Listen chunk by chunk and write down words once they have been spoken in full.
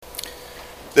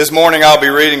This morning I'll be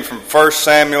reading from 1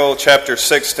 Samuel chapter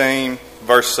 16,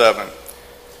 verse 7.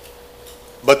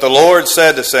 But the Lord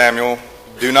said to Samuel,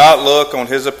 "Do not look on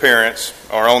his appearance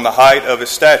or on the height of his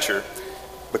stature,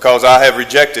 because I have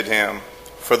rejected him.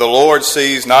 For the Lord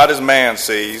sees not as man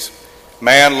sees.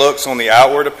 Man looks on the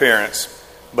outward appearance,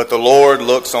 but the Lord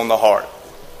looks on the heart."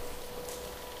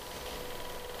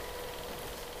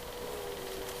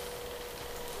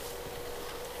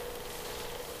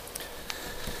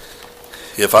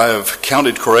 If I have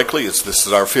counted correctly, this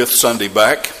is our fifth Sunday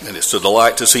back, and it's a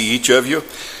delight to see each of you.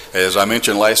 As I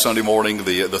mentioned last Sunday morning,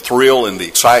 the thrill and the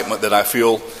excitement that I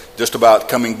feel just about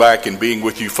coming back and being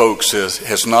with you folks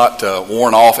has not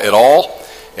worn off at all,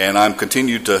 and I'm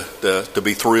continued to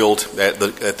be thrilled at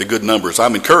the good numbers.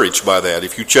 I'm encouraged by that.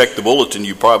 If you checked the bulletin,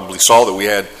 you probably saw that we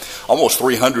had almost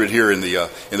 300 here in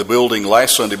the building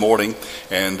last Sunday morning,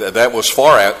 and that was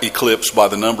far eclipsed by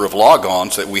the number of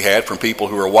log-ons that we had from people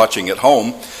who are watching at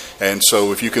home. And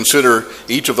so if you consider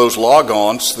each of those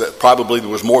log-ons, that probably there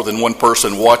was more than one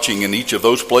person watching in each of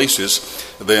those places,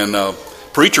 then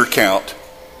preacher count,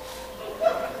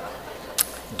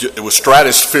 it was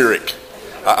stratospheric.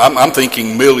 I'm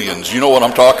thinking millions. You know what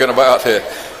I'm talking about?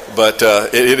 But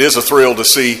it is a thrill to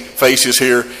see faces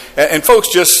here. And folks,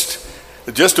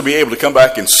 just to be able to come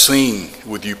back and sing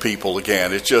with you people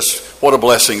again, it's just what a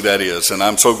blessing that is, and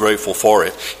I'm so grateful for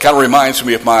it. Kind of reminds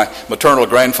me of my maternal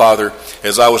grandfather.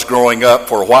 As I was growing up,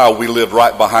 for a while we lived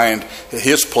right behind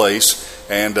his place,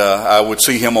 and I would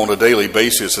see him on a daily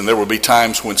basis, and there would be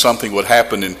times when something would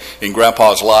happen in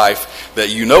Grandpa's life that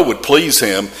would please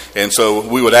him, and so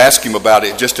we would ask him about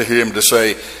it just to hear him to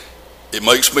say, "It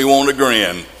makes me want to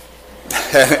grin."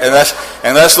 and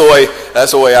that's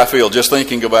the way I feel. Just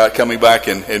thinking about coming back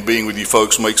and being with you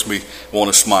folks makes me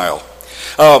want to smile.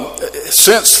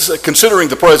 Since considering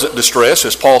the present distress,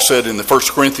 as Paul said in the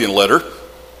 1 Corinthians letter,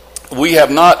 we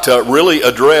have not really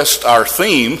addressed our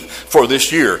theme for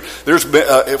this year. There's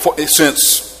been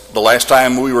since the last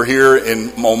time we were here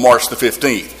on March the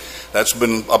 15th. That's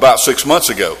been about 6 months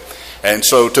ago. And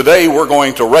so today we're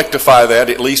going to rectify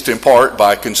that, at least in part,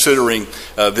 by considering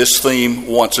this theme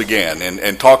once again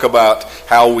and talk about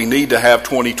how we need to have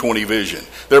 2020 vision.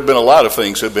 There have been a lot of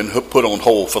things that have been put on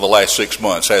hold for the last 6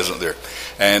 months, hasn't there?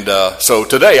 And so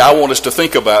today I want us to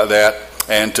think about that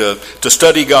and to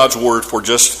study God's Word for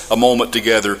just a moment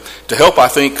together to help, I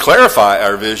think, clarify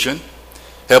our vision,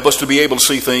 help us to be able to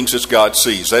see things as God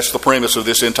sees. That's the premise of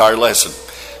this entire lesson.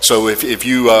 So if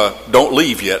you don't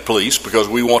leave yet, please, because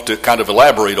we want to kind of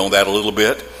elaborate on that a little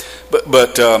bit.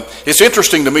 But it's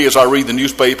interesting to me as I read the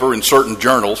newspaper and certain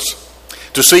journals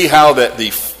to see how that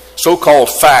the so-called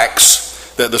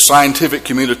facts that the scientific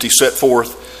community set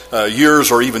forth years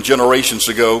or even generations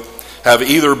ago have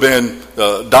either been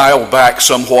dialed back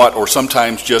somewhat or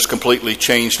sometimes just completely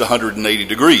changed 180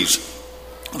 degrees.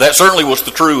 That certainly was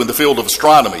true in the field of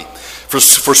astronomy.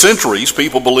 For centuries,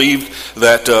 people believed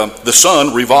that the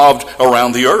sun revolved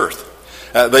around the earth.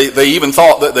 They even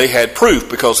thought that they had proof,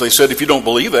 because they said, if you don't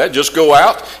believe that, just go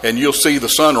out and you'll see the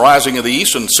sun rising in the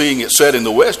east and seeing it set in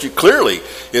the west. Clearly,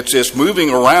 it's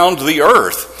moving around the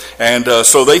earth. And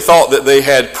so they thought that they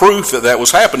had proof that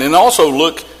was happening. And also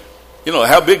look,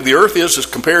 how big the earth is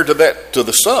compared to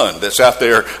the sun that's out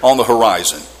there on the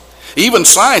horizon. Even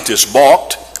scientists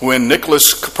balked when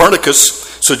Nicholas Copernicus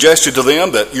suggested to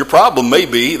them that your problem may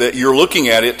be that you're looking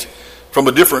at it from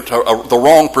the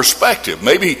wrong perspective.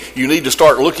 Maybe you need to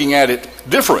start looking at it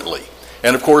differently.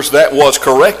 And of course that was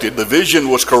corrected. The vision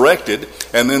was corrected,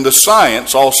 and then the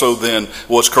science also then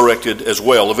was corrected as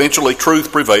well. Eventually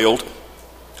truth prevailed,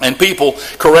 and people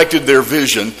corrected their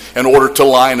vision in order to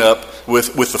line up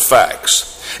with the facts.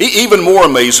 Even more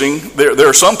amazing, there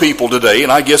are some people today,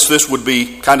 and I guess this would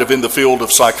be kind of in the field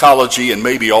of psychology and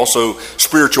maybe also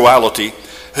spirituality,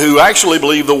 who actually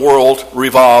believe the world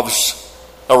revolves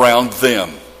around them.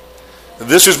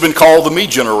 This has been called the me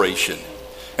generation.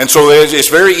 And so it's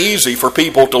very easy for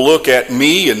people to look at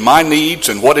me and my needs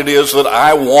and what it is that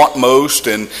I want most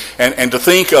and to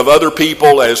think of other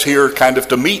people as here kind of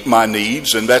to meet my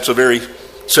needs, and that's a very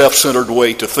self-centered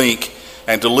way to think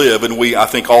and to live, and we, I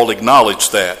think, all acknowledge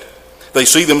that. They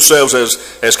see themselves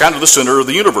as kind of the center of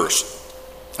the universe,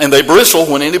 and they bristle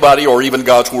when anybody or even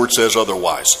God's Word says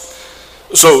otherwise.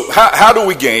 So how do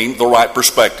we gain the right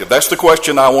perspective? That's the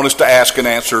question I want us to ask and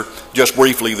answer just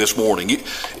briefly this morning.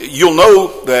 You'll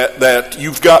know that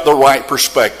you've got the right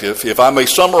perspective. If I may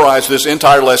summarize this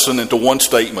entire lesson into one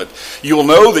statement, you'll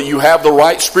know that you have the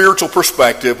right spiritual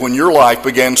perspective when your life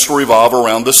begins to revolve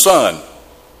around the sun.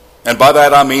 And by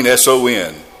that I mean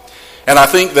S-O-N. And I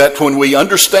think that when we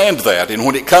understand that, and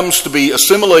when it comes to be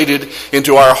assimilated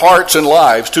into our hearts and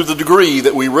lives to the degree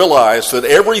that we realize that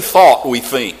every thought we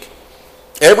think,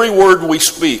 every word we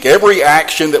speak, every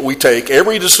action that we take,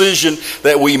 every decision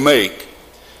that we make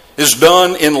is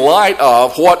done in light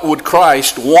of what would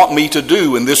Christ want me to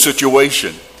do in this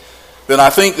situation, then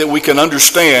I think that we can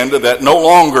understand that no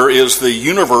longer is the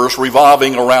universe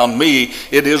revolving around me,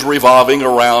 it is revolving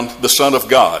around the Son of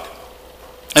God.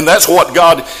 And that's what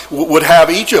God would have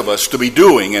each of us to be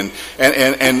doing and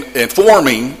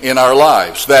forming in our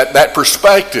lives. That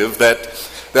perspective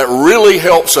that really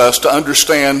helps us to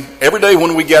understand every day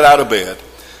when we get out of bed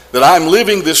that I'm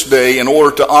living this day in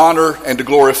order to honor and to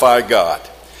glorify God.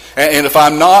 And if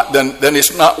I'm not, then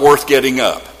it's not worth getting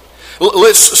up.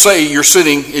 Let's say you're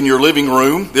sitting in your living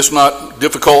room. This is not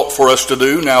difficult for us to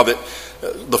do now that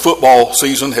the football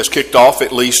season has kicked off,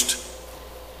 at least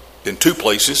in 2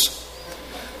 places,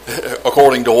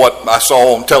 according to what I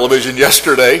saw on television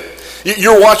yesterday.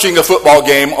 You're watching a football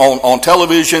game on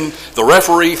television. The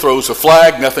referee throws a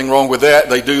flag. Nothing wrong with that.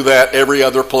 They do that every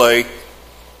other play.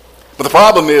 But the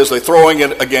problem is they're throwing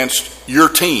it against your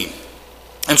team.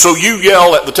 And so you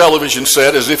yell at the television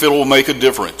set as if it will make a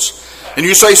difference. And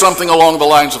you say something along the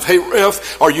lines of, "Hey,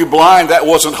 ref, are you blind? That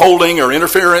wasn't holding or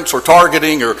interference or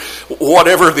targeting or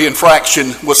whatever the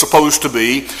infraction was supposed to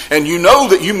be." And you know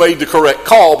that you made the correct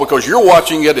call because you're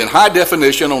watching it in high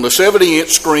definition on a 70-inch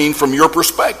screen from your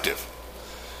perspective.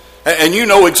 And you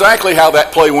know exactly how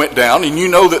that play went down, and you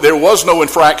know that there was no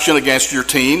infraction against your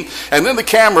team. And then the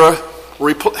camera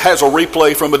has a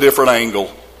replay from a different angle.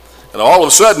 And all of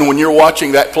a sudden, when you're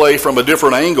watching that play from a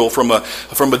different angle, from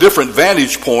a different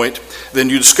vantage point, then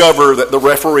you discover that the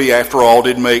referee, after all,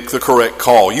 did make the correct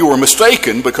call. You were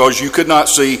mistaken because you could not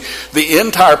see the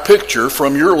entire picture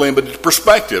from your limited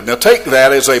perspective. Now, take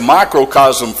that as a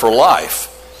microcosm for life.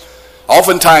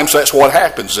 Oftentimes, that's what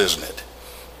happens, isn't it?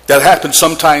 That happens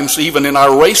sometimes even in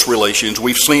our race relations.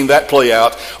 We've seen that play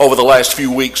out over the last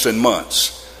few weeks and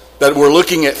months. That we're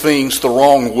looking at things the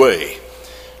wrong way.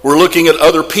 We're looking at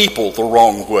other people the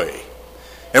wrong way.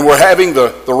 And we're having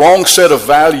the wrong set of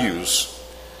values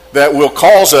that will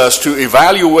cause us to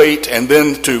evaluate and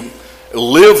then to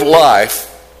live life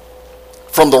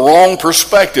from the wrong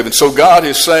perspective. And so God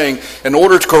is saying, in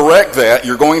order to correct that,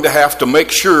 you're going to have to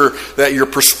make sure that your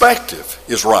perspective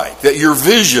is right, that your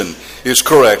vision is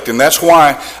correct. And that's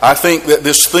why I think that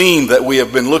this theme that we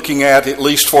have been looking at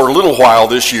least for a little while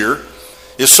this year,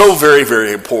 is so very,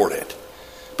 very important.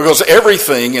 Because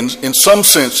everything, in some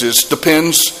senses,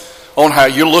 depends on how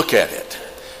you look at it.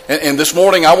 And this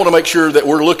morning, I want to make sure that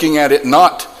we're looking at it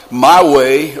not my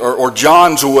way or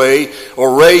John's way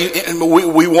or Ray.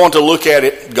 We want to look at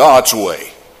it God's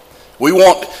way. We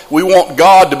want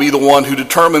God to be the one who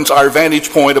determines our vantage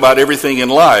point about everything in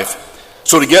life.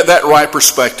 So to get that right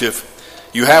perspective,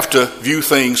 you have to view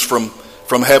things from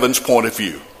heaven's point of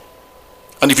view.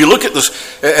 And if you look at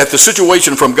the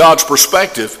situation from God's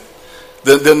perspective,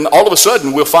 then all of a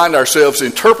sudden we'll find ourselves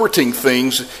interpreting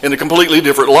things in a completely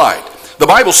different light. The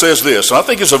Bible says this, and I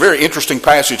think it's a very interesting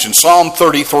passage in Psalm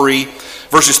 33,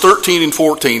 verses 13 and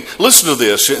 14. Listen to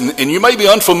this, and you may be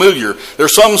unfamiliar.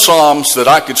 There's some Psalms that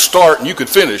I could start and you could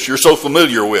finish, you're so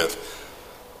familiar with.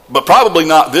 But probably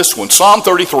not this one. Psalm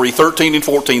 33, 13 and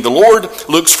 14. The Lord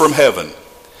looks from heaven.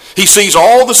 He sees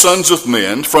all the sons of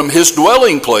men. From his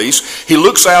dwelling place, he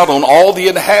looks out on all the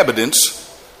inhabitants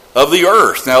of the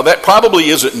earth. Now, that probably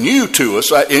isn't new to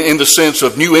us in the sense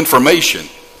of new information.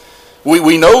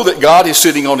 We know that God is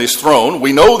sitting on his throne.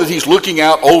 We know that he's looking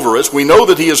out over us. We know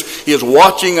that he is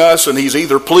watching us, and he's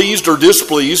either pleased or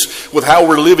displeased with how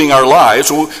we're living our lives.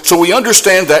 So we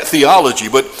understand that theology,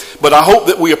 but I hope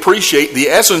that we appreciate the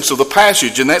essence of the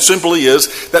passage, and that simply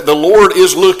is that the Lord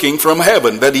is looking from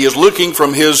heaven, that he is looking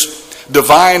from his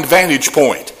divine vantage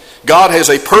point. God has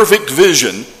a perfect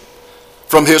vision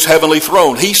from his heavenly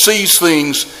throne. He sees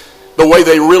things the way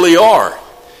they really are,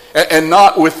 and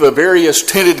not with the various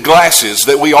tinted glasses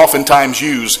that we oftentimes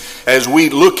use as we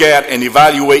look at and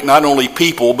evaluate not only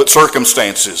people but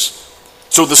circumstances.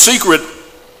 So the secret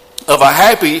of a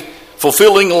happy,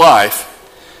 fulfilling life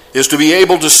is to be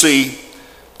able to see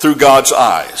through God's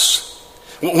eyes.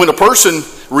 When a person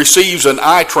receives an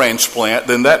eye transplant,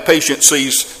 then that patient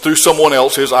sees through someone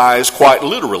else's eyes quite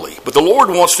literally. But the Lord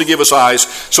wants to give us eyes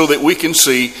so that we can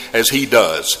see as he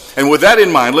does. And with that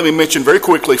in mind, let me mention very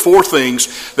quickly 4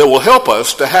 things that will help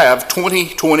us to have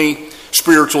 20/20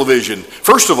 spiritual vision.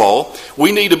 First of all,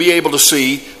 we need to be able to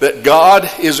see that God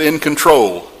is in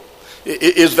control.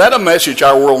 Is that a message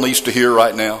our world needs to hear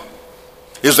right now?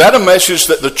 Is that a message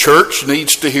that the church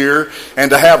needs to hear and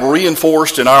to have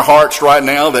reinforced in our hearts right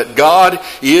now, that God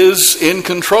is in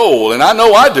control? And I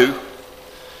know I do.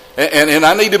 And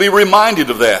I need to be reminded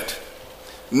of that.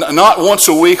 Not once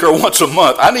a week or once a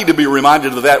month. I need to be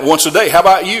reminded of that once a day. How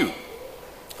about you?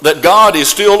 That God is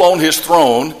still on his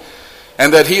throne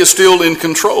and that he is still in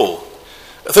control.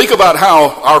 Think about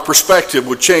how our perspective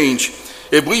would change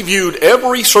if we viewed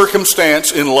every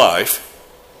circumstance in life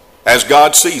as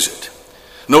God sees it.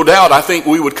 No doubt, I think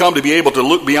we would come to be able to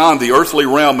look beyond the earthly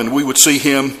realm and we would see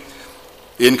him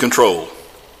in control.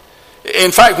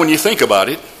 In fact, when you think about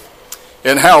it,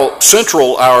 and how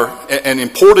central and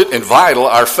important and vital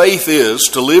our faith is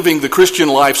to living the Christian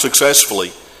life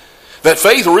successfully, that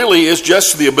faith really is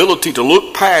just the ability to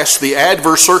look past the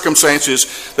adverse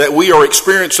circumstances that we are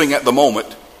experiencing at the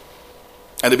moment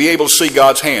and to be able to see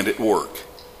God's hand at work.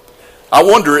 I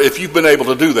wonder if you've been able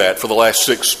to do that for the last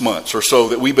 6 months or so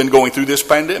that we've been going through this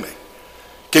pandemic.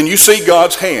 Can you see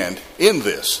God's hand in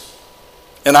this?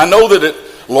 And I know that it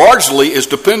largely is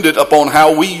dependent upon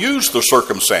how we use the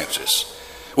circumstances.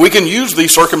 We can use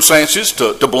these circumstances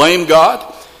to blame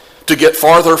God, to get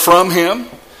farther from him,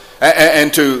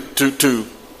 and to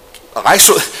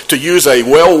use a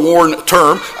well-worn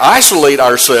term, isolate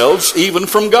ourselves even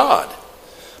from God,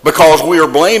 because we are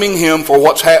blaming him for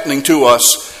what's happening to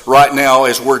us right now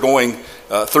as we're going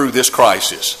through this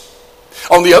crisis.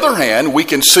 On the other hand, we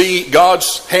can see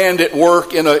God's hand at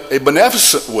work in a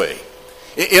beneficent way,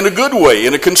 in a good way,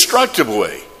 in a constructive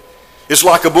way. It's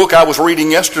like a book I was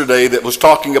reading yesterday that was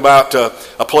talking about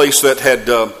a place that had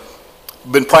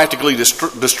been practically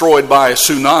destroyed by a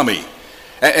tsunami.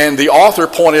 And the author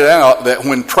pointed out that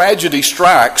when tragedy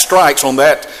strikes on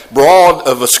that broad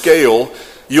of a scale,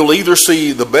 you'll either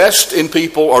see the best in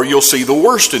people or you'll see the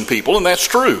worst in people, and that's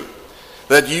true.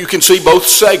 That you can see both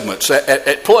segments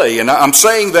at play. And I'm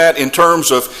saying that in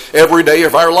terms of every day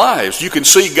of our lives. You can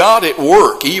see God at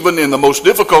work, even in the most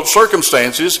difficult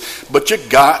circumstances, but you've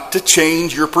got to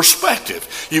change your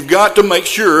perspective. You've got to make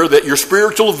sure that your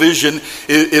spiritual vision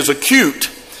is acute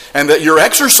and that you're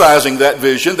exercising that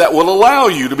vision that will allow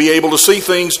you to be able to see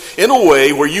things in a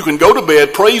way where you can go to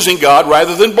bed praising God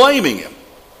rather than blaming him.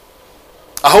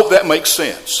 I hope that makes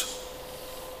sense.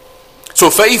 So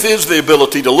faith is the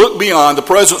ability to look beyond the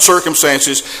present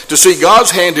circumstances, to see God's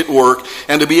hand at work,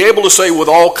 and to be able to say with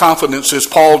all confidence, as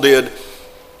Paul did,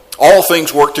 all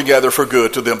things work together for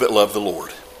good to them that love the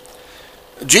Lord.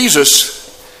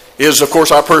 Jesus is, of course,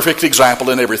 our perfect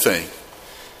example in everything.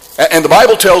 And the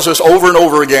Bible tells us over and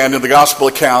over again in the gospel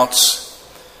accounts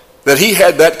that he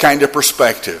had that kind of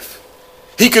perspective.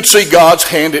 He could see God's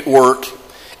hand at work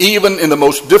even in the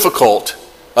most difficult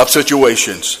of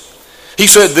situations. He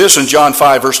said this in John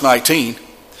 5, verse 19,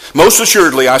 "Most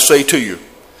assuredly I say to you,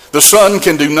 the Son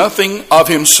can do nothing of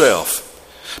himself,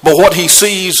 but what he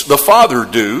sees the Father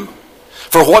do,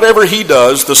 for whatever he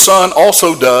does, the Son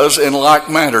also does in like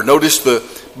manner." Notice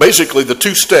basically the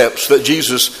two-step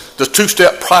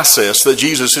process that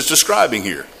Jesus is describing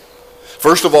here.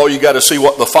 First of all, you've got to see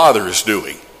what the Father is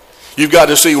doing. You've got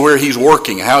to see where he's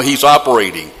working, how he's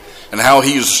operating, and how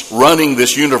he's running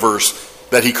this universe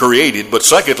that he created. But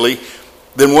secondly,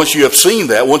 then once you have seen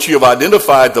that, once you have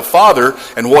identified the Father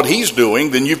and what he's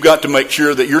doing, then you've got to make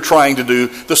sure that you're trying to do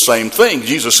the same thing.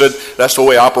 Jesus said, that's the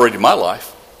way I operated my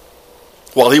life.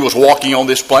 While he was walking on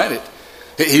this planet,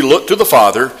 he looked to the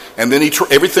Father, and then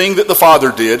everything that the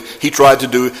Father did, he tried to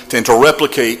do and to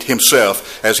replicate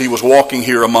himself as he was walking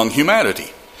here among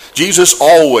humanity. Jesus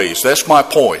always, that's my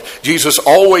point, Jesus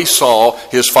always saw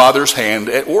his Father's hand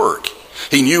at work.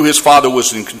 He knew his Father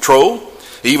was in control,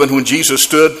 even when Jesus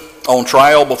stood on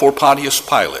trial before Pontius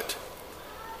Pilate.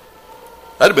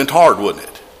 That'd have been hard, wouldn't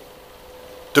it?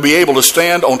 To be able to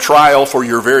stand on trial for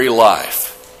your very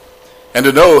life and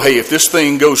to know, hey, if this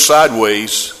thing goes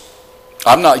sideways,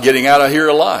 I'm not getting out of here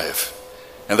alive.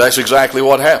 And that's exactly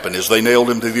what happened as they nailed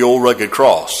him to the old rugged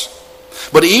cross.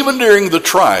 But even during the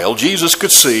trial, Jesus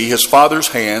could see his Father's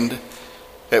hand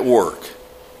at work.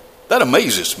 That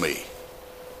amazes me.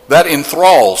 That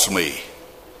enthralls me.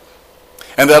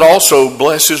 And that also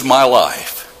blesses my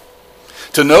life.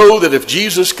 To know that if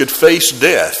Jesus could face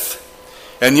death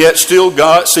and yet still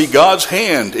see God's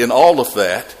hand in all of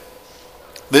that,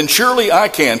 then surely I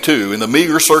can too in the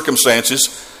meager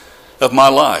circumstances of my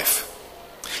life.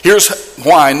 Here's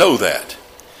why I know that.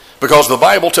 Because the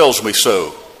Bible tells me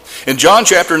so. In John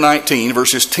chapter 19,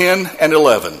 verses 10 and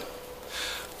 11,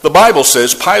 the Bible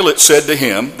says, Pilate said to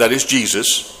him, that is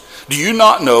Jesus, "Do you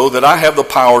not know that I have the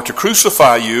power to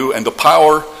crucify you and the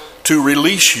power to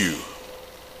release you?"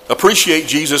 Appreciate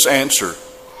Jesus' answer.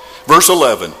 Verse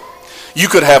 11, You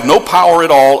could have no power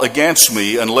at all against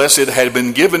me unless it had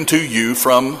been given to you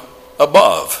from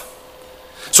above.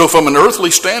 So from an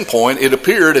earthly standpoint, it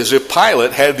appeared as if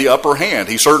Pilate had the upper hand.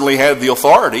 He certainly had the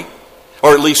authority,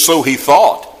 or at least so he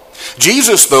thought.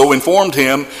 Jesus, though, informed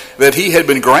him that he had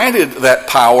been granted that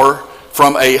power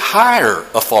from a higher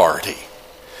authority.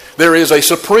 There is a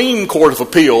Supreme Court of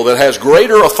Appeal that has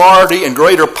greater authority and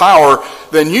greater power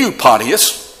than you,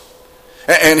 Pontius.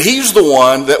 And he's the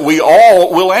one that we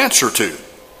all will answer to.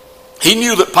 He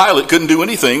knew that Pilate couldn't do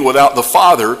anything without the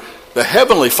Father, the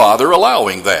Heavenly Father,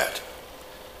 allowing that.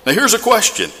 Now here's a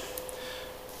question.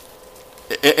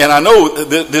 And I know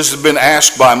that this has been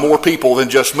asked by more people than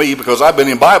just me, because I've been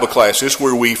in Bible classes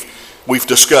where we've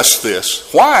discussed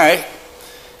this. Why,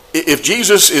 if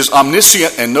Jesus is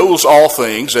omniscient and knows all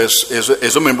things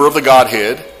as a member of the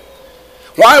Godhead,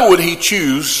 why would he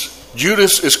choose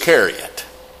Judas Iscariot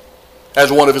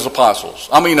as one of his apostles?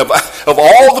 I mean, of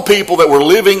all the people that were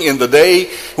living in the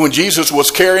day when Jesus was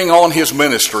carrying on his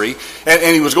ministry,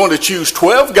 and he was going to choose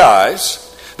 12 guys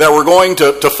that were going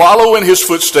to follow in his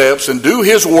footsteps and do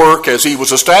his work as he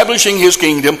was establishing his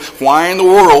kingdom, why in the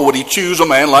world would he choose a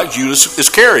man like Judas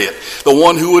Iscariot, the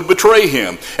one who would betray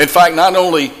him? In fact, not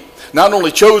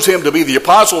only chose him to be the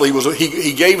apostle,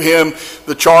 he gave him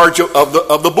the charge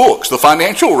of the books, the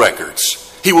financial records.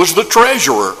 He was the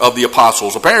treasurer of the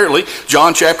apostles. Apparently,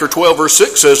 John chapter 12, verse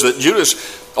 6 says that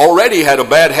Judas already had a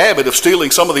bad habit of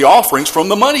stealing some of the offerings from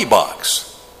the money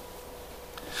box.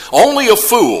 Only a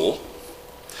fool,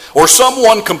 or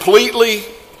someone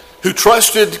who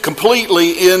trusted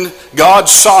completely in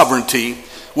God's sovereignty,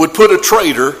 would put a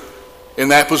traitor in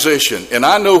that position. And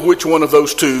I know which one of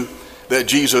those two that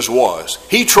Jesus was.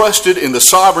 He trusted in the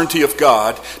sovereignty of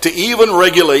God to even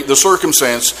regulate the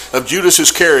circumstance of Judas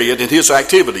Iscariot and his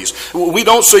activities. We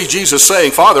don't see Jesus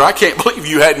saying, "Father, I can't believe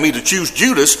you had me to choose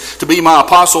Judas to be my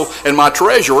apostle and my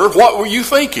treasurer. What were you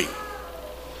thinking?"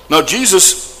 No,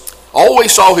 Jesus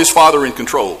always saw his Father in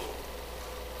control.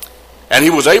 And he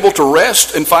was able to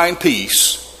rest and find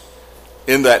peace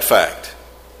in that fact.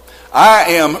 I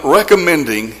am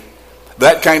recommending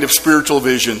that kind of spiritual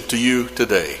vision to you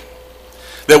today.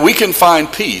 That we can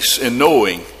find peace in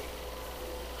knowing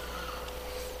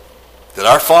that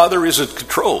our Father is in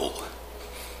control.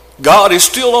 God is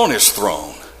still on his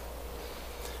throne.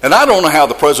 And I don't know how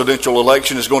the presidential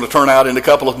election is going to turn out in a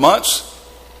couple of months.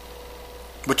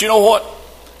 But you know what?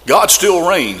 God still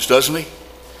reigns, doesn't he?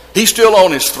 He's still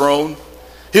on his throne.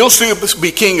 He'll still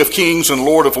be King of Kings and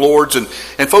Lord of Lords. And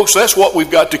folks, that's what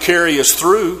we've got to carry us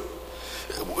through.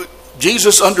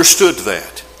 Jesus understood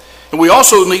that. And we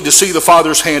also need to see the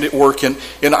Father's hand at work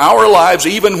in our lives,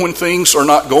 even when things are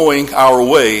not going our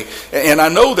way. And I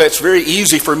know that's very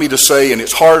easy for me to say, and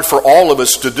it's hard for all of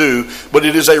us to do, but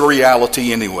it is a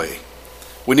reality anyway.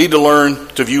 We need to learn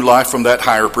to view life from that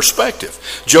higher perspective.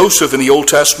 Joseph in the Old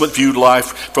Testament viewed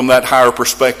life from that higher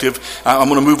perspective. I'm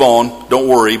going to move on, don't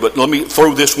worry, but let me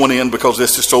throw this one in because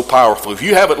this is so powerful. If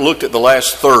you haven't looked at the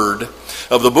last third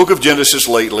of the book of Genesis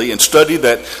lately and studied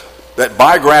that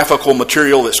biographical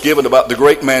material that's given about the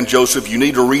great man Joseph, you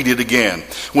need to read it again.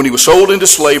 When he was sold into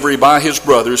slavery by his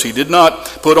brothers, he did not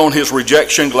put on his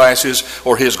rejection glasses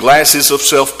or his glasses of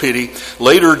self-pity.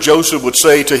 Later, Joseph would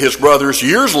say to his brothers,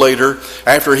 years later,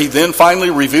 after he then finally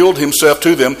revealed himself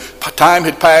to them, time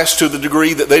had passed to the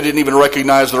degree that they didn't even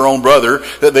recognize their own brother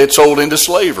that they had sold into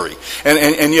slavery.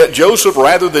 And yet Joseph,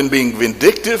 rather than being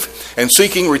vindictive and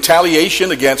seeking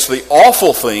retaliation against the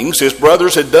awful things his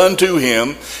brothers had done to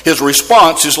him, his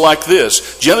response is like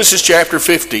this. Genesis chapter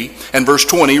 50 and verse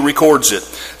 20 records it.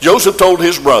 Joseph told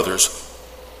his brothers,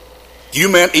 "You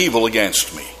meant evil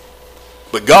against me,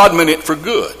 but God meant it for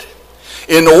good,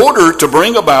 in order to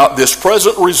bring about this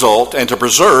present result and to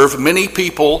preserve many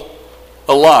people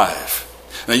alive."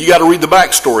 Now you got to read the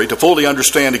backstory to fully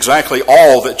understand exactly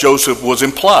all that Joseph was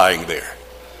implying there.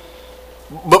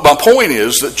 But my point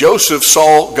is that Joseph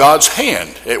saw God's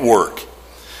hand at work.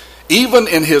 Even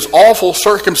in his awful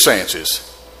circumstances,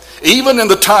 even in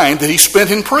the time that he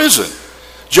spent in prison,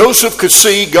 Joseph could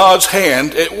see God's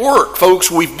hand at work.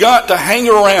 Folks, we've got to hang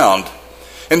around.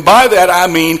 And by that I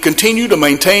mean continue to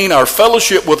maintain our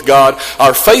fellowship with God,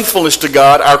 our faithfulness to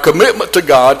God, our commitment to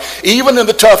God, even in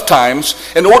the tough times,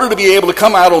 in order to be able to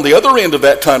come out on the other end of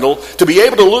that tunnel, to be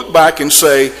able to look back and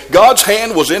say, God's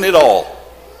hand was in it all.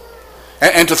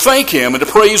 And to thank him and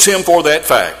to praise him for that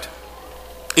fact.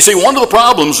 You see, one of the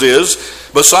problems is,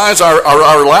 besides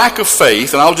our lack of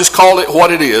faith, and I'll just call it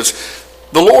what it is,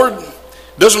 the Lord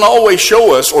doesn't always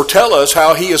show us or tell us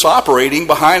how he is operating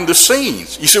behind the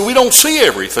scenes. You see, we don't see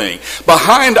everything.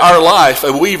 Behind our life,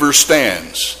 a weaver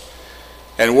stands.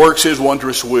 and works his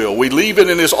wondrous will. We leave it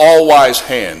in his all-wise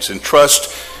hands and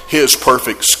trust his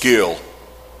perfect skill.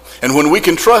 And when we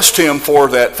can trust him for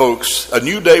that, folks, a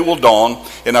new day will dawn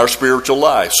in our spiritual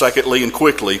life. Secondly and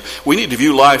quickly, we need to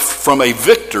view life from a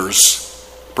victor's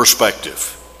perspective.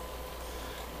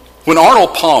 When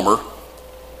Arnold Palmer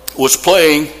was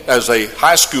playing as a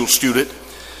high school student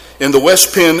in the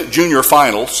West Penn Junior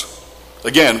Finals,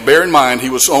 again, bear in mind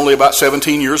he was only about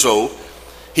 17 years old,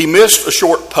 he missed a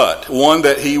short putt, one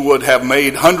that he would have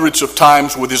made hundreds of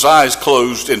times with his eyes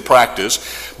closed in practice.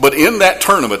 But in that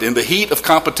tournament, in the heat of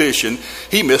competition,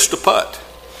 he missed a putt.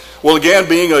 Well, again,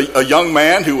 being a young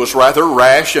man who was rather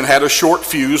rash and had a short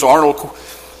fuse, Arnold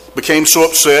became so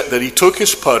upset that he took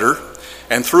his putter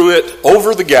and threw it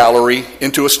over the gallery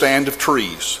into a stand of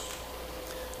trees.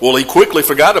 Well, he quickly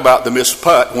forgot about the missed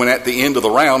putt when at the end of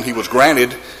the round he was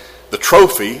granted the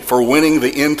trophy for winning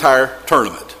the entire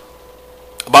tournament.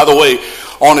 By the way,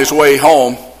 on his way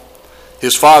home,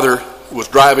 his father was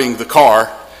driving the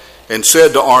car and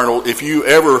said to Arnold, if you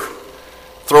ever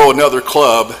throw another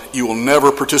club, you will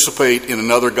never participate in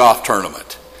another golf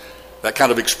tournament. That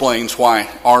kind of explains why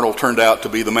Arnold turned out to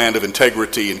be the man of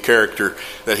integrity and character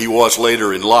that he was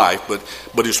later in life.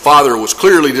 But his father was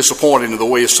clearly disappointed in the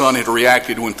way his son had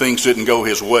reacted when things didn't go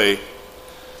his way.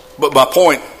 But my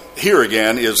point here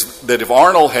again is that if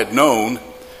Arnold had known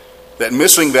that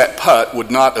missing that putt would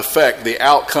not affect the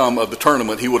outcome of the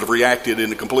tournament, he would have reacted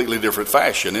in a completely different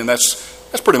fashion. And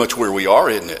that's pretty much where we are,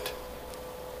 isn't it?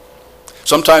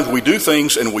 Sometimes we do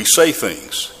things and we say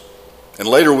things, and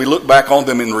later we look back on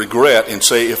them in regret and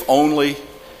say, if only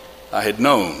I had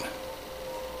known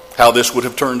how this would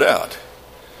have turned out.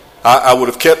 I would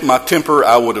have kept my temper.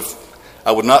 I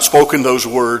would not spoken those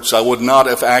words. I would not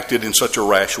have acted in such a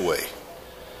rash way.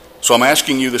 So I'm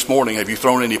asking you this morning, have you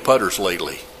thrown any putters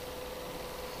lately?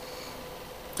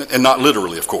 And not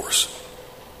literally, of course.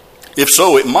 If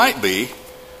so, it might be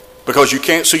because you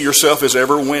can't see yourself as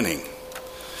ever winning.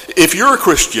 If you're a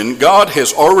Christian, God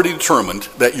has already determined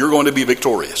that you're going to be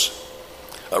victorious.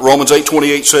 Romans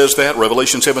 8:28 says that.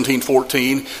 Revelation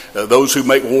 17:14, those who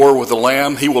make war with the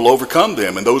Lamb, he will overcome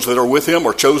them, and those that are with him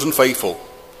are chosen faithful.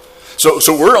 So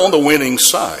we're on the winning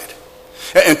side.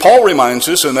 And Paul reminds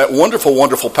us in that wonderful,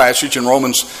 wonderful passage in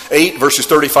Romans 8, verses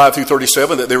 35 through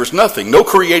 37, that there is nothing, no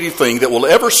created thing that will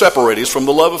ever separate us from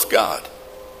the love of God.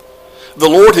 The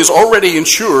Lord has already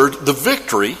ensured the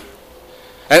victory,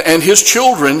 and his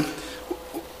children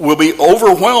will be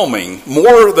overwhelming,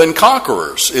 more than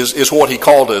conquerors, is what he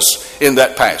called us in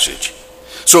that passage.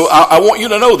 So I want you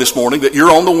to know this morning that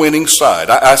you're on the winning side.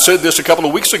 I said this a couple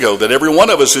of weeks ago, that every one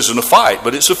of us is in a fight,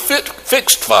 but it's a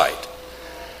fixed fight.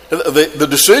 The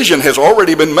decision has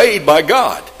already been made by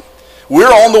God.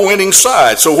 We're on the winning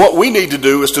side. So what we need to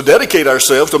do is to dedicate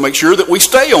ourselves to make sure that we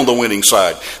stay on the winning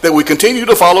side, that we continue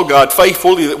to follow God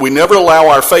faithfully, that we never allow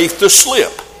our faith to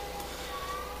slip.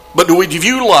 But do we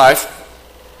view life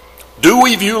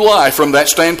from that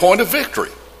standpoint of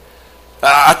victory?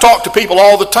 I talk to people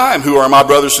all the time who are my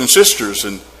brothers and sisters,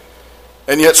 and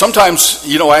yet sometimes,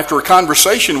 after a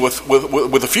conversation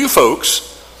with a few folks,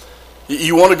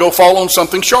 you want to go fall on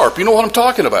something sharp. You know what I'm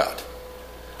talking about?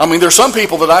 I mean, there's some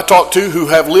people that I talk to who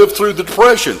have lived through the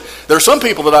Depression. There's some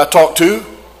people that I talk to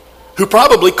who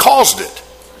probably caused it.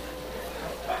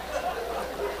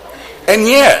 And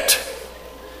yet,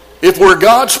 if we're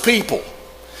God's people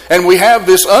and we have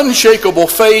this unshakable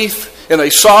faith in a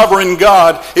sovereign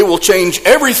God, it will change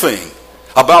everything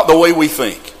about the way we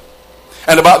think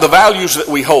and about the values that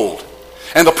we hold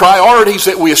and the priorities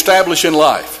that we establish in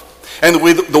life and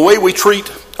the way we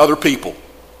treat other people.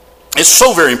 It's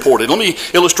so very important. Let me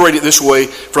illustrate it this way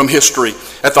from history.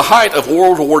 At the height of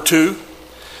World War II,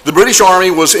 the British Army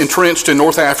was entrenched in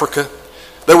North Africa.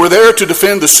 They were there to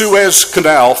defend the Suez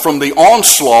Canal from the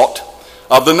onslaught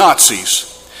of the Nazis.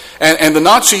 And the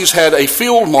Nazis had a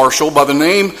field marshal by the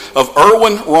name of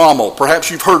Erwin Rommel. Perhaps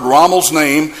you've heard Rommel's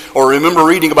name or remember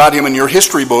reading about him in your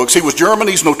history books. He was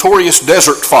Germany's notorious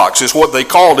desert fox, is what they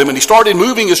called him, and he started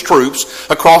moving his troops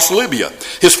across Libya.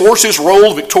 His forces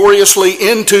rolled victoriously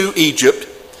into Egypt,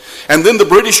 and then the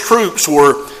British troops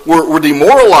were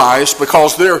demoralized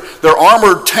because their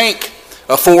armored tank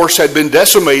force had been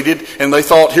decimated, and they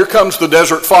thought, here comes the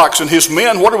desert fox and his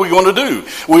men, what are we going to do?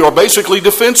 We are basically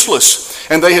defenseless.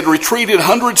 And they had retreated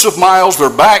hundreds of miles. Their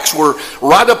backs were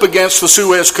right up against the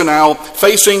Suez Canal,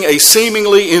 facing a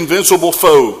seemingly invincible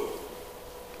foe.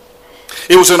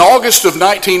 It was in August of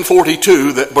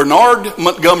 1942 that Bernard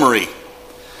Montgomery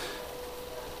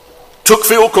took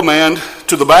field command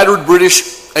to the battered British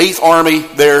 8th Army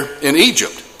there in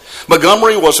Egypt.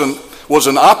 Montgomery was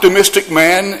an optimistic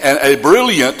man and a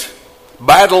brilliant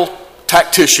battle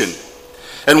tactician.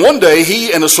 And one day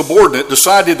he and a subordinate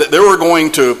decided that they were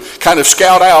going to kind of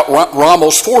scout out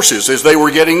Rommel's forces as they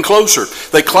were getting closer.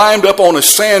 They climbed up on a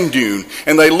sand dune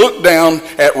and they looked down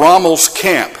at Rommel's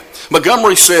camp.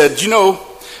 Montgomery said,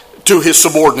 to his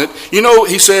subordinate,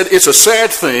 he said, it's a sad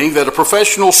thing that a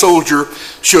professional soldier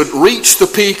should reach the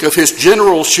peak of his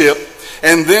generalship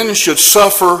and then should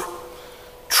suffer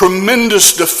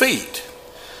tremendous defeat.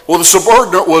 Well, the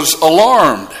subordinate was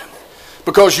alarmed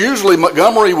because usually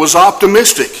Montgomery was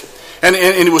optimistic and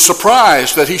he was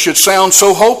surprised that he should sound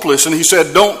so hopeless. And he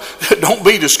said, don't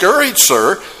be discouraged,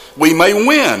 sir. We may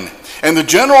win. And the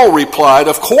general replied,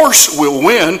 of course we'll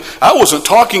win. I wasn't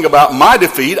talking about my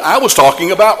defeat. I was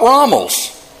talking about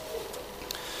Rommel's.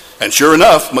 And sure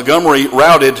enough, Montgomery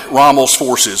routed Rommel's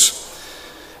forces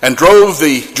and drove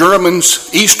the Germans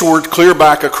eastward clear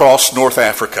back across North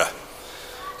Africa.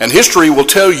 And history will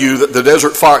tell you that the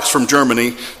Desert Fox from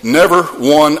Germany never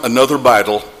won another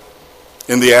battle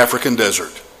in the African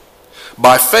desert.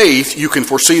 By faith, you can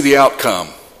foresee the outcome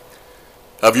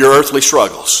of your earthly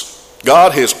struggles.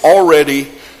 God has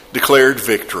already declared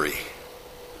victory.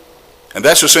 And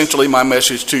that's essentially my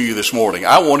message to you this morning.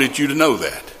 I wanted you to know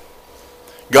that.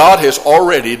 God has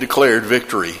already declared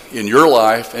victory in your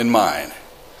life and mine.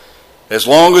 As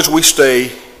long as we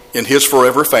stay in His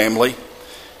forever family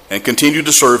and continue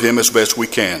to serve Him as best we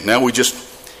can. Now we just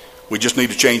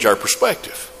need to change our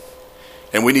perspective.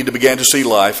 And we need to begin to see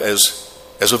life as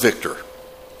a victor.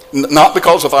 Not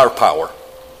because of our power.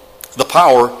 The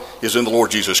power is in the Lord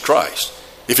Jesus Christ.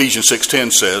 Ephesians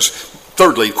 6:10 says,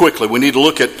 thirdly, quickly, we need to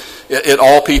look at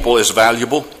all people as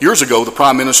valuable. Years ago, the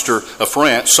Prime Minister of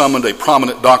France summoned a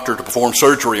prominent doctor to perform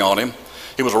surgery on him.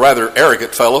 He was a rather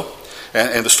arrogant fellow.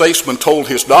 And the statesman told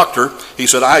his doctor, he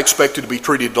said, I expected to be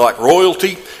treated like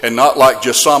royalty and not like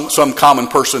just some common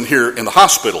person here in the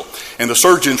hospital. And the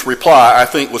surgeon's reply, I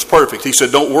think, was perfect. He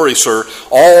said, don't worry, sir.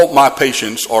 All my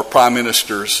patients are prime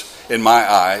ministers in my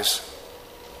eyes.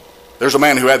 There's a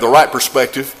man who had the right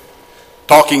perspective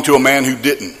talking to a man who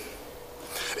didn't.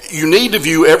 You need to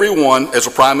view everyone as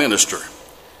a prime minister.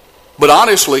 But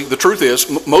honestly, the truth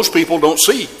is, most people don't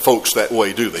see folks that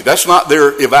way, do they? That's not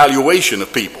their evaluation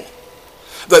of people.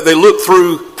 That they look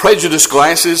through prejudiced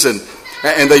glasses and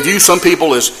they view some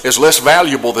people as less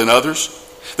valuable than others.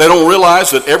 They don't realize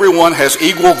that everyone has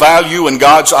equal value in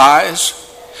God's eyes.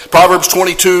 Proverbs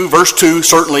 22 verse 2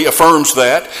 certainly affirms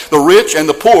that. The rich and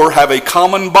the poor have a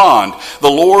common bond. The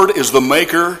Lord is the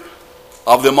maker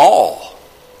of them all.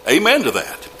 Amen to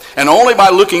that. And only by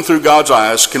looking through God's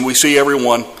eyes can we see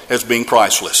everyone as being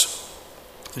priceless.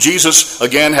 Jesus,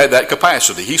 again, had that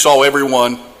capacity. He saw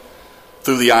everyone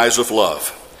through the eyes of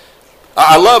love.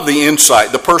 I love the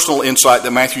insight, the personal insight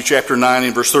that Matthew chapter 9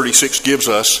 and verse 36 gives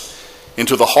us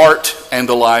into the heart and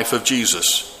the life of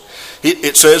Jesus.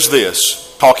 It says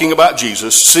this, talking about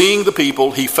Jesus, seeing the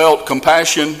people, he felt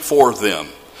compassion for them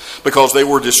because they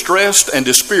were distressed and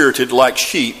dispirited like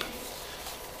sheep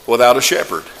without a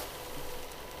shepherd.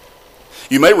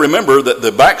 You may remember that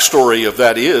the backstory of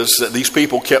that is that these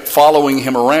people kept following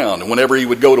him around. And whenever he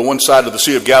would go to one side of the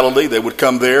Sea of Galilee, they would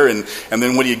come there. And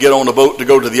then when he'd get on a boat to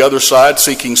go to the other side,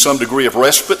 seeking some degree of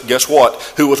respite, guess what?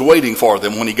 Who was waiting for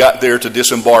them when he got there to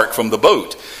disembark from the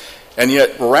boat? And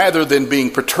yet, rather than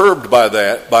being perturbed by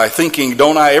that, by thinking,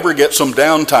 don't I ever get some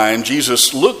downtime,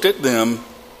 Jesus looked at them,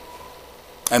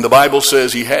 and the Bible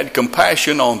says he had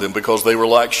compassion on them because they were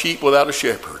like sheep without a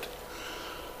shepherd.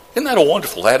 Isn't that a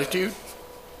wonderful attitude?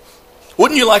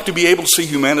 Wouldn't you like to be able to see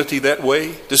humanity that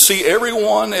way? To see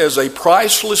everyone as a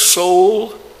priceless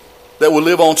soul that will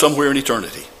live on somewhere in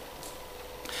eternity.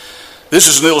 This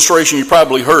is an illustration you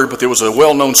probably heard, but there was a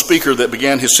well-known speaker that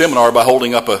began his seminar by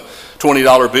holding up a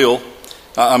 $20 bill.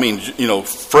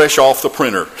 Fresh off the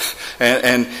printer.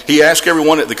 And he asked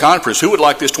everyone at the conference, who would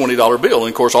like this $20 bill? And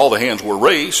of course, all the hands were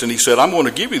raised. And he said, I'm going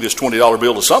to give you this $20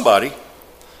 bill to somebody.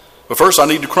 But first I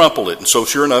need to crumple it. And so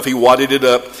sure enough, he wadded it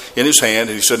up in his hand.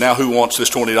 And he said, now who wants this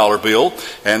 $20 bill?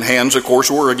 And hands, of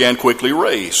course, were again quickly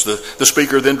raised. The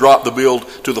speaker then dropped the bill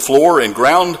to the floor and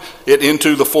ground it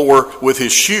into the floor with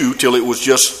his shoe till it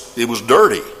was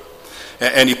dirty.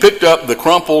 And he picked up the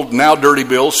crumpled, now dirty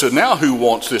bill, said, now who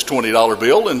wants this $20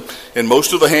 bill? And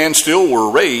most of the hands still were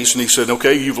raised. And he said,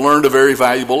 okay, you've learned a very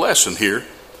valuable lesson here.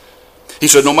 He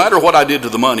said, no matter what I did to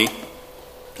the money,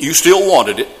 you still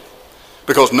wanted it.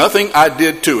 Because nothing I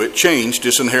did to it changed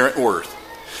its inherent worth.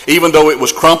 Even though it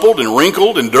was crumpled and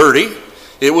wrinkled and dirty,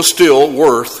 it was still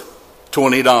worth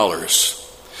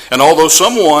 $20. And although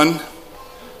someone,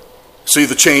 see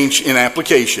the change in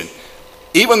application,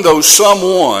 even though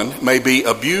someone may be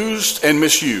abused and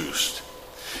misused,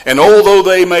 and although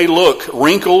they may look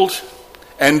wrinkled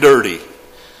and dirty,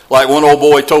 Like one old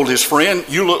boy told his friend,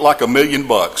 "You look like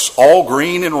 $1,000,000, all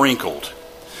green and wrinkled."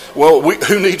 Well,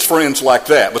 who needs friends like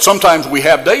that? But sometimes we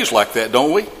have days like that,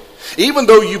 don't we? Even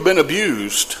though you've been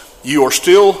abused, you are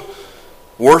still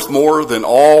worth more than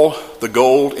all the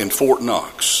gold in Fort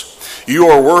Knox. You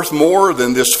are worth more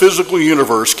than this physical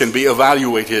universe can be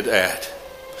evaluated at.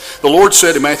 The Lord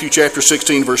said in Matthew chapter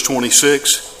 16, verse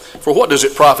 26, "For what does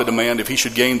it profit a man if he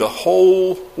should gain the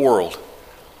whole world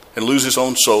and lose his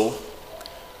own soul?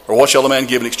 Or what shall a man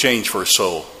give in exchange for his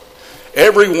soul?"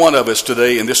 Every one of us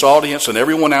today in this audience and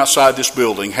everyone outside this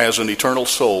building has an eternal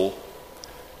soul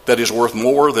that is worth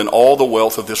more than all the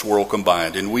wealth of this world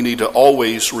combined. And we need to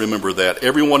always remember that.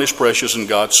 Everyone is precious in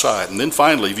God's sight. And then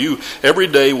finally, view every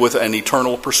day with an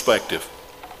eternal perspective.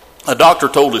 A doctor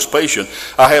told his patient,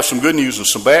 "I have some good news and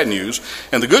some bad news.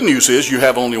 And the good news is you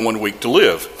have only 1 week to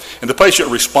live." And the patient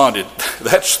responded,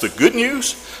 "That's the good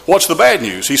news? What's the bad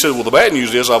news?" He said, "Well, the bad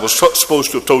news is I was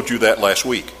supposed to have told you that last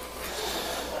week."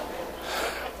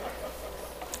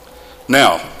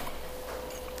 Now,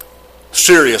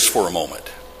 serious for a moment.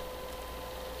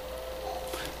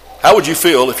 How would you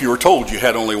feel if you were told you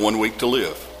had only 1 week to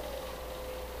live?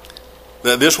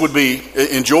 That this would be,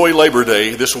 enjoy Labor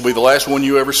Day, this will be the last one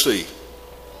you ever see.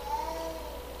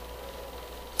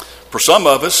 For some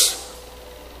of us,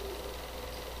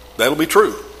 that'll be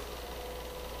true.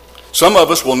 Some of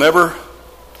us will never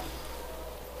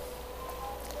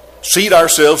seat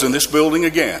ourselves in this building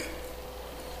again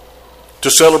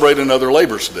to celebrate another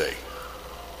Labor's Day.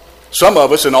 Some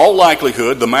of us, in all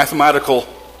likelihood, the mathematical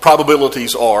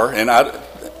probabilities are, and it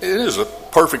is a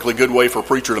perfectly good way for a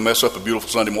preacher to mess up a beautiful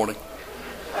Sunday morning.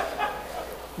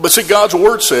 But see, God's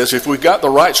Word says if we've got the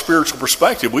right spiritual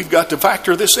perspective, we've got to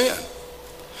factor this in.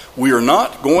 We are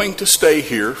not going to stay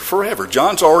here forever.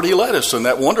 John's already led us in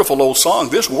that wonderful old song,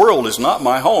 "This world is not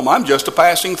my home, I'm just a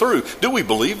passing through." Do we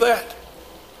believe that?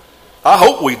 I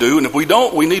hope we do, and if we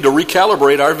don't, we need to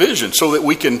recalibrate our vision so that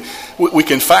we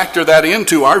can factor that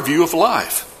into our view of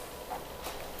life.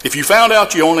 If you found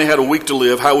out you only had a week to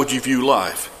live, how would you view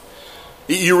life?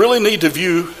 You really need to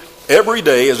view every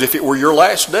day as if it were your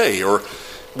last day. Or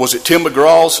was it Tim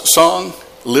McGraw's song,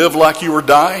 "Live Like You Were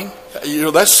Dying"? You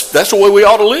know, that's the way we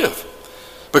ought to live.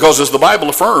 Because as the Bible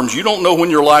affirms, you don't know when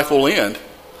your life will end.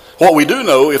 What we do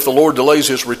know, if the Lord delays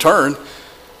his return,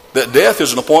 that death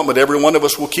is an appointment every one of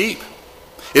us will keep.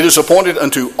 It is appointed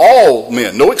unto all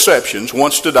men, no exceptions,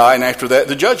 once to die, and after that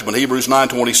the judgment. Hebrews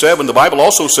 9:27, the Bible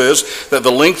also says that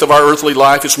the length of our earthly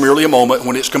life is merely a moment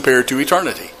when it's compared to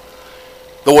eternity.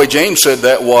 The way James said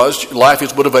that was, life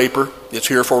is but a vapor, it's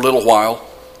here for a little while,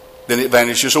 then it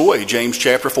vanishes away. James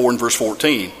chapter 4 and verse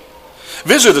 14.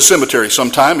 Visit a cemetery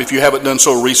sometime if you haven't done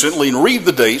so recently and read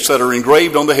the dates that are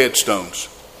engraved on the headstones.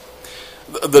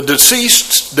 The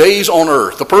deceased's days on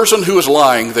earth, the person who is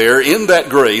lying there in that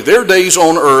grave, their days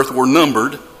on earth were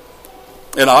numbered,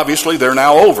 and obviously they're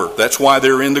now over. That's why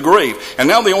they're in the grave. And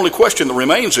now the only question that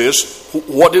remains is,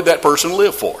 what did that person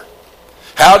live for?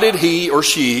 How did he or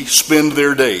she spend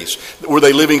their days? Were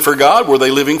they living for God? Were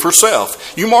they living for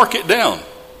self? You mark it down.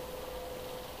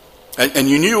 And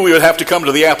you knew we would have to come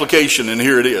to the application, and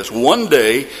here it is. One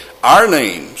day, our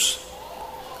names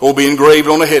will be engraved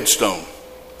on a headstone.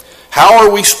 How are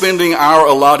we spending our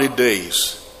allotted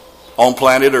days on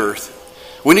planet Earth?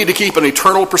 We need to keep an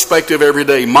eternal perspective every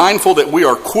day, mindful that we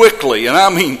are quickly, and I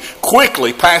mean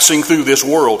quickly, passing through this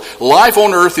world. Life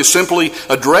on earth is simply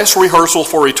a dress rehearsal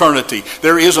for eternity.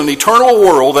 There is an eternal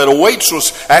world that awaits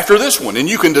us after this one, and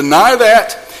you can deny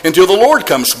that until the Lord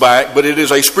comes back, but it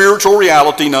is a spiritual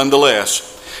reality nonetheless.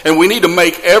 And we need to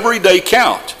make every day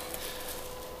count,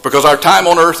 because our time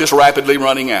on earth is rapidly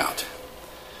running out.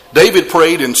 David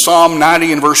prayed in Psalm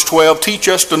 90 and verse 12, "Teach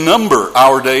us to number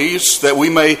our days, that we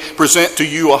may present to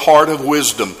you a heart of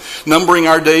wisdom." Numbering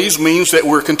our days means that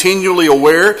we're continually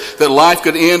aware that life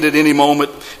could end at any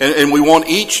moment, and we want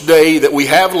each day that we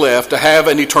have left to have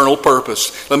an eternal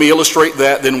purpose. Let me illustrate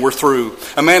that, then we're through.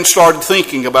 A man started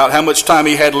thinking about how much time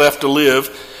he had left to live,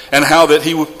 and how that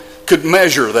he could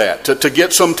measure that, to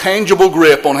get some tangible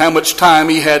grip on how much time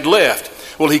he had left.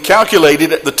 Well, he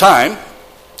calculated at the time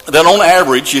that on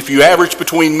average, if you average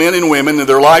between men and women in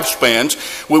their lifespans,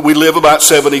 we live about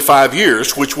 75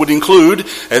 years, which would include,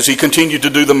 as he continued to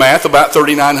do the math, about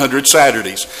 3,900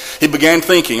 Saturdays. He began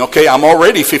thinking, okay, I'm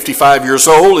already 55 years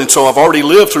old, and so I've already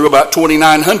lived through about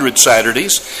 2,900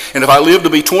 Saturdays. And if I live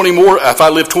 20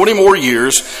 more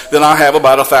years, then I have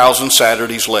about 1,000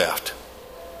 Saturdays left.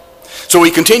 So he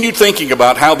continued thinking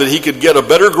about how that he could get a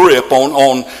better grip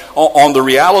on the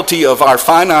reality of our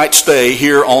finite stay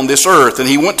here on this earth. And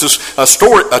he went to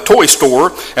a toy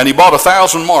store, and he bought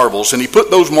 1,000 marbles, and he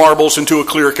put those marbles into a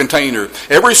clear container.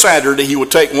 Every Saturday he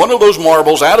would take one of those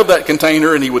marbles out of that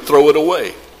container and he would throw it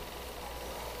away.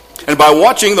 And by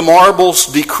watching the marbles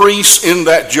decrease in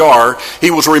that jar,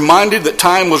 he was reminded that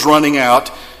time was running out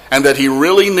and that he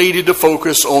really needed to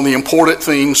focus on the important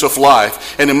things of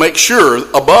life and to make sure,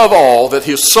 above all, that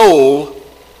his soul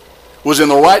was in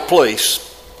the right place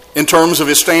in terms of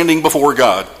his standing before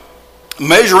God.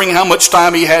 Measuring how much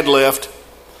time he had left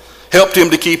helped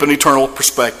him to keep an eternal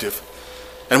perspective.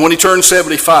 And when he turned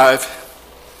 75,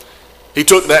 he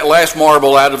took that last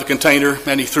marble out of the container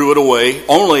and he threw it away,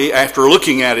 only after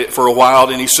looking at it for a while,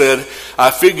 and he said,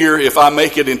 I figure if I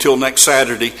make it until next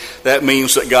Saturday, that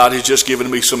means that God has just given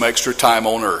me some extra time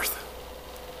on earth.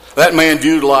 That man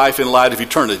viewed life in light of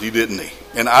eternity, didn't he?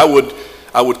 And I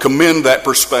would commend that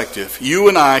perspective. You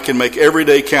and I can make every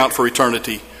day count for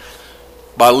eternity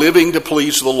by living to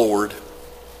please the Lord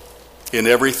in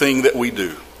everything that we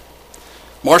do.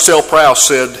 Marcel Proust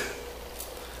said,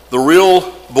 the real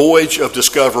voyage of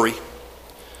discovery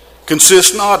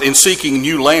consists not in seeking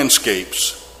new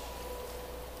landscapes,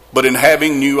 but in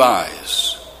having new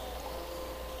eyes.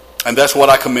 And that's what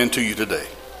I commend to you today.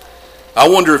 I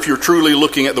wonder if you're truly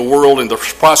looking at the world and the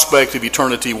prospect of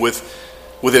eternity with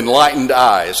enlightened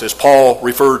eyes, as Paul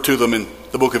referred to them in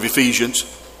the book of Ephesians,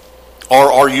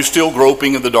 or are you still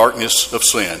groping in the darkness of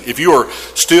sin? If you are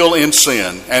still in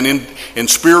sin and in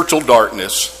spiritual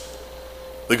darkness,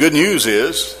 the good news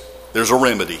is there's a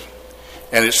remedy,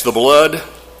 and it's the blood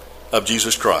of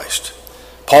Jesus Christ.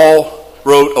 Paul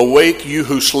wrote, awake you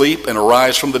who sleep and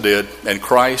arise from the dead, and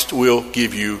Christ will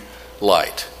give you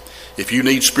light. If you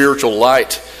need spiritual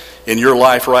light in your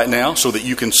life right now so that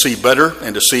you can see better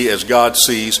and to see as God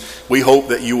sees, we hope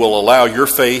that you will allow your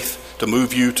faith to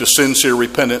move you to sincere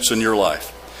repentance in your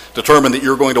life. Determine that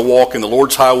you're going to walk in the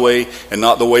Lord's highway and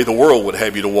not the way the world would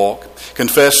have you to walk.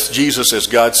 Confess Jesus as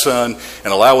God's Son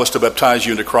and allow us to baptize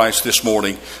you into Christ this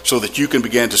morning so that you can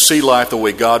begin to see life the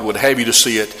way God would have you to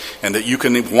see it, and that you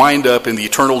can wind up in the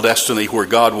eternal destiny where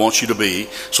God wants you to be,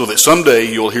 so that someday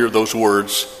you'll hear those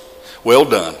words, well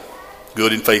done,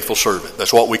 good and faithful servant.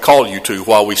 That's what we call you to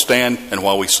while we stand and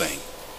while we sing.